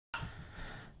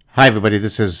Hi, everybody.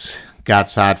 This is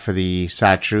SAAD for the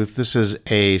SAAD Truth. This is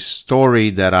a story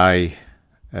that I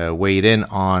weighed in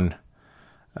on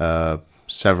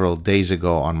several days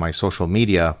ago on my social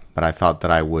media, but I thought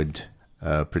that I would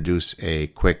produce a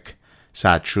quick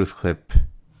SAAD Truth clip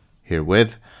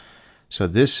herewith. So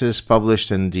this is published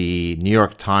in the New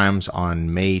York Times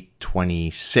on May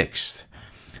 26th,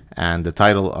 and the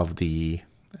title of the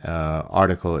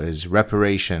article is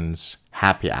Reparations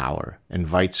Happy Hour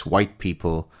Invites White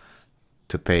People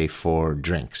to Pay for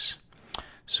Drinks.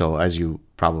 So as you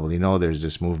probably know, there's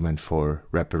this movement for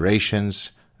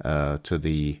reparations to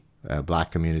the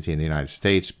black community in the United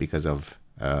States because of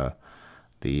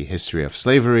the history of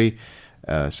slavery.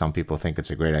 Some people think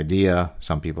it's a great idea.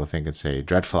 Some people think it's a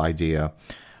dreadful idea.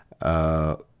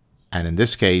 And in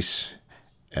this case,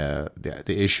 the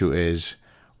issue is,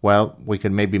 well, we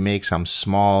could maybe make some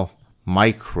small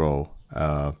micro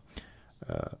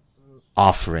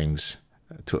offerings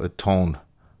to atone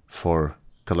for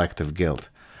collective guilt.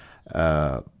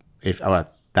 That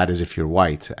is if you're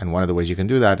white. And one of the ways you can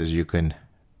do that is you can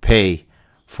pay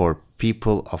for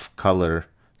people of color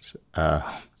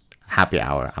happy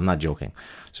hour. I'm not joking.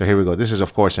 So here we go. This is,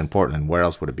 of course, in Portland. Where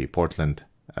else would it be? Portland,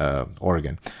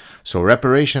 Oregon. So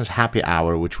Reparations Happy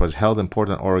Hour, which was held in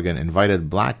Portland, Oregon,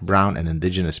 invited black, brown, and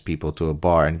indigenous people to a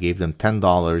bar and gave them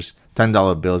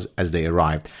 $10 bills as they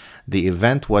arrived. The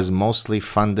event was mostly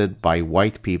funded by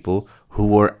white people who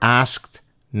were asked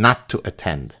not to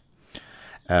attend.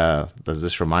 Does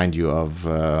this remind you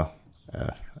of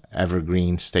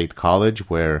Evergreen State College,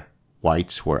 where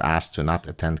whites were asked to not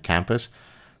attend campus?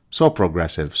 So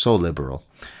progressive, so liberal.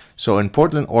 So in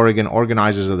Portland, Oregon,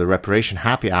 organizers of the Reparation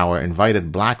Happy Hour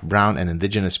invited black, brown, and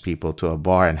indigenous people to a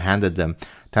bar and handed them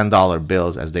 $10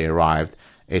 bills as they arrived,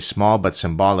 a small but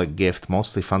symbolic gift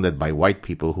mostly funded by white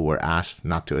people who were asked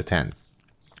not to attend.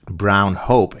 Brown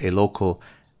Hope, a local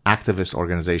activist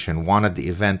organization, wanted the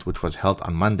event, which was held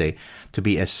on Monday, to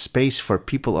be a space for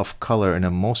people of color in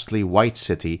a mostly white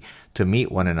city to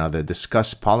meet one another,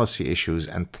 discuss policy issues,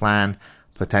 and plan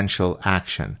potential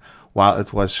action. While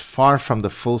it was far from the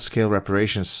full-scale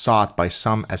reparations sought by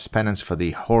some as penance for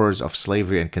the horrors of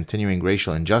slavery and continuing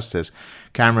racial injustice,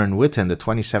 Cameron Whitten, the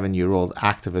 27-year-old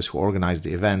activist who organized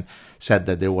the event, said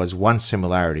that there was one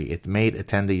similarity. It made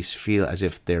attendees feel as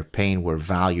if their pain were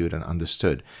valued and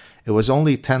understood. It was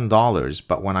only $10,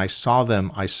 but when I saw them,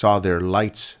 I saw their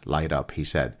lights light up, he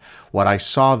said. What I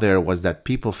saw there was that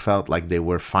people felt like they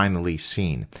were finally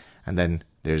seen. And then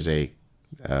there's a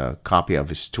copy of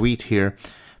his tweet here.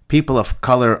 People of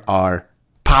color are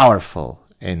powerful,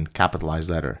 in capitalized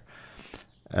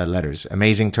letters.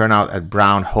 Amazing turnout at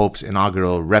Brown Hope's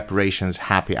inaugural Reparations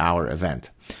Happy Hour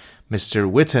event. Mr.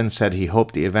 Whitten said he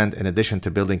hoped the event, in addition to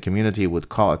building community, would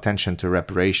call attention to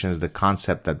reparations, the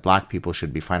concept that black people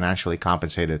should be financially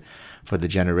compensated for the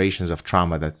generations of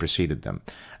trauma that preceded them.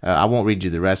 I won't read you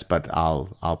the rest, but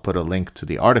I'll put a link to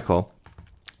the article.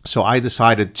 So I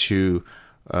decided to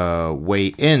weigh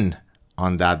in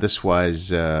on that. This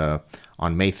was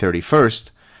on May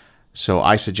 31st. So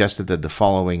I suggested that the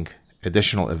following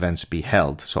additional events be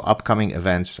held. So upcoming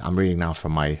events, I'm reading now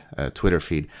from my Twitter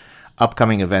feed.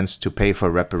 Upcoming events to pay for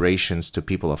reparations to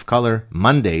people of color.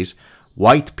 Mondays,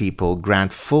 white people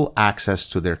grant full access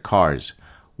to their cars.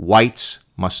 Whites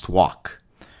must walk.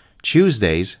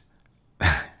 Tuesdays,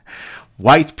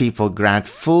 white people grant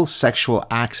full sexual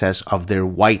access of their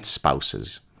white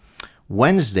spouses.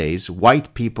 Wednesdays,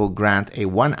 white people grant a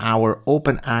 1-hour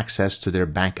open access to their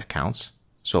bank accounts.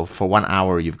 So for 1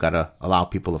 hour, you've got to allow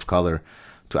people of color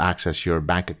to access your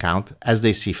bank account as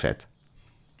they see fit.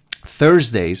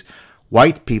 Thursdays,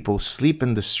 white people sleep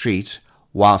in the streets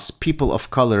whilst people of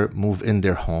color move in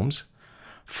their homes.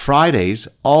 Fridays,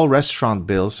 all restaurant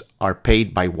bills are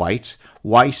paid by whites.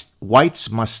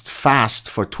 Whites must fast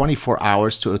for 24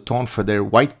 hours to atone for their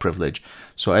white privilege.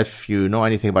 So if you know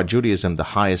anything about Judaism, the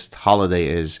highest holiday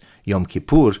is Yom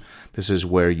Kippur. This is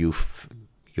where you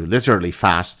literally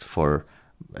fast for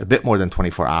a bit more than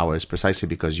 24 hours, precisely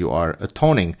because you are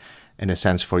atoning, in a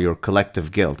sense, for your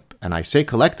collective guilt. And I say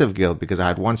collective guilt because I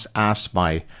had once asked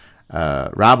my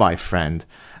rabbi friend,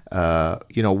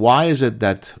 why is it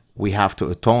that we have to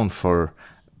atone for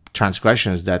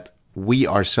transgressions that we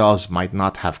ourselves might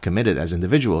not have committed as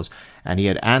individuals? And he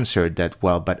had answered that,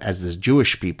 well, but as this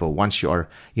Jewish people, once you're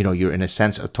in a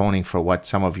sense atoning for what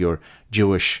some of your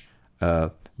Jewish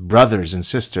brothers and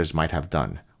sisters might have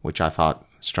done, which I thought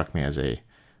struck me as a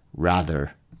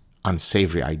rather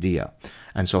unsavory idea.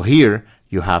 And so here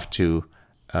you have to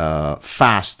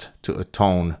fast to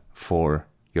atone for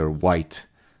your white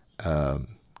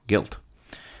guilt.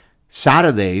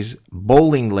 Saturdays,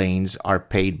 bowling lanes are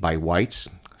paid by whites.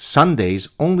 Sundays,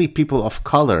 only people of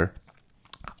color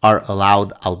are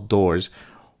allowed outdoors.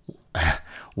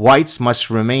 Whites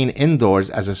must remain indoors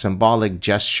as a symbolic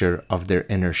gesture of their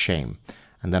inner shame.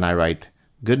 And then I write,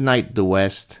 good night, the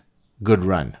West, good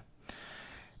run.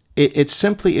 It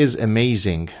simply is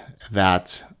amazing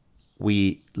that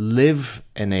we live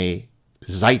in a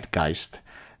zeitgeist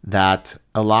that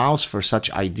allows for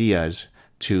such ideas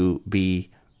to be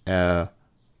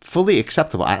fully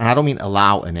acceptable. And I don't mean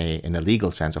allow in a legal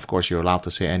sense. Of course, you're allowed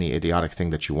to say any idiotic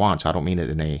thing that you want. So I don't mean it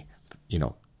in a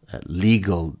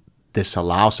legal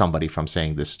disallow somebody from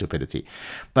saying this stupidity,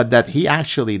 but that he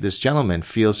actually, this gentleman,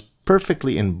 feels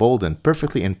perfectly emboldened,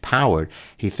 perfectly empowered.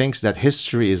 He thinks that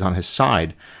history is on his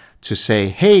side to say,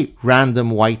 hey,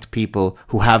 random white people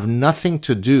who have nothing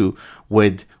to do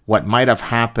with what might have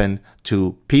happened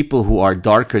to people who are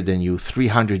darker than you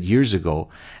 300 years ago,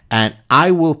 and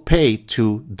I will pay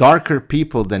to darker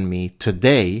people than me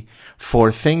today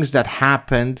for things that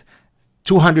happened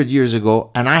 200 years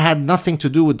ago, and I had nothing to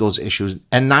do with those issues,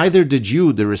 and neither did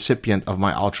you, the recipient of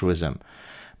my altruism.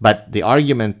 But the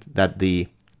argument that the,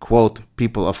 quote,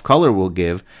 people of color will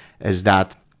give is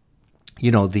that,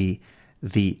 the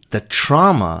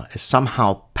trauma is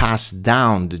somehow passed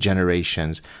down the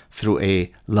generations through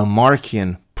a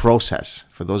Lamarckian process.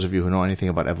 For those of you who know anything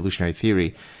about evolutionary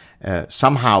theory,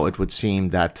 somehow it would seem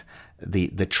that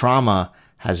the trauma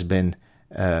has been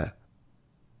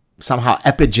somehow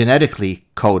epigenetically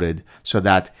coded, so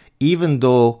that even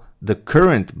though the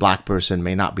current black person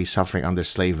may not be suffering under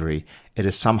slavery, it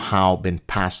has somehow been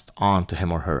passed on to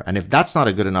him or her. And if that's not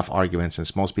a good enough argument,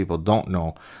 since most people don't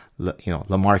know,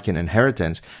 Lamarckian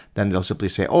inheritance, then they'll simply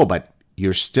say, oh, but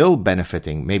you're still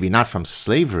benefiting, maybe not from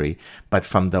slavery, but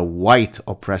from the white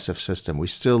oppressive system. We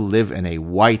still live in a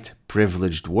white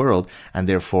privileged world, and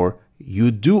therefore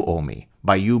you do owe me.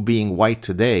 By you being white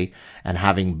today and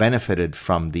having benefited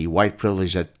from the white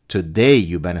privilege that today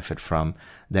you benefit from,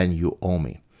 then you owe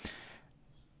me.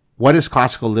 What is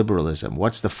classical liberalism?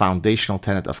 What's the foundational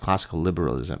tenet of classical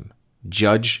liberalism?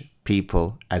 Judge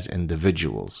people as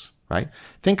individuals, right?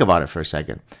 Think about it for a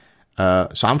second.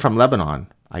 So I'm from Lebanon.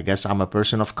 I guess I'm a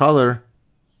person of color.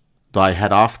 Do I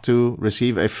head off to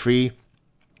receive a free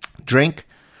drink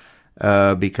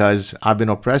because I've been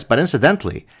oppressed? But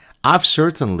incidentally, I've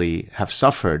certainly have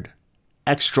suffered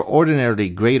extraordinarily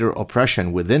greater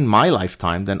oppression within my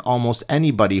lifetime than almost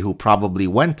anybody who probably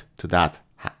went to that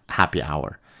happy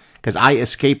hour, because I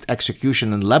escaped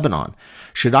execution in Lebanon.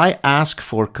 Should I ask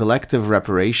for collective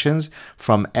reparations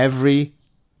from every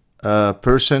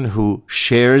person who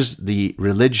shares the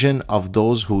religion of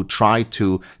those who try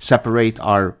to separate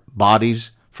our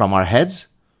bodies from our heads?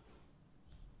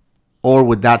 Or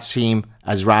would that seem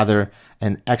as rather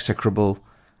an execrable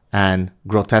and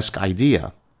grotesque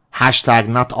idea? Hashtag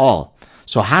not all.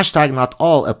 So hashtag not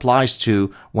all applies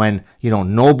to when,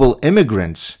 noble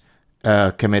immigrants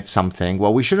commit something.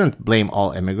 Well, we shouldn't blame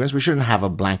all immigrants. We shouldn't have a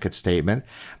blanket statement.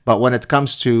 But when it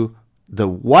comes to the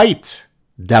white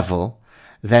devil,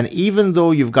 then even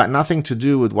though you've got nothing to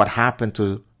do with what happened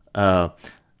to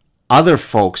other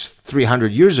folks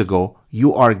 300 years ago,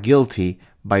 you are guilty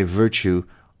by virtue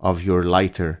of your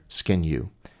lighter skin hue.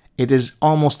 It is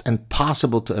almost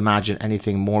impossible to imagine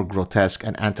anything more grotesque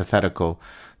and antithetical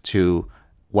to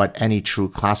what any true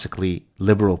classically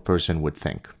liberal person would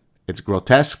think. It's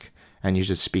grotesque, and you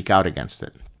should speak out against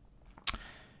it.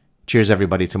 Cheers,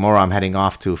 everybody. Tomorrow I'm heading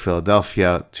off to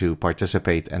Philadelphia to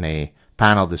participate in a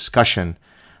panel discussion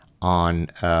on,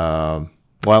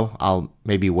 I'll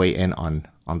maybe weigh in on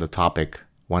the topic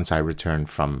once I return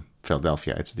from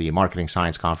Philadelphia. It's the Marketing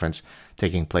Science Conference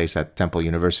taking place at Temple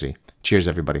University. Cheers,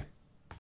 everybody.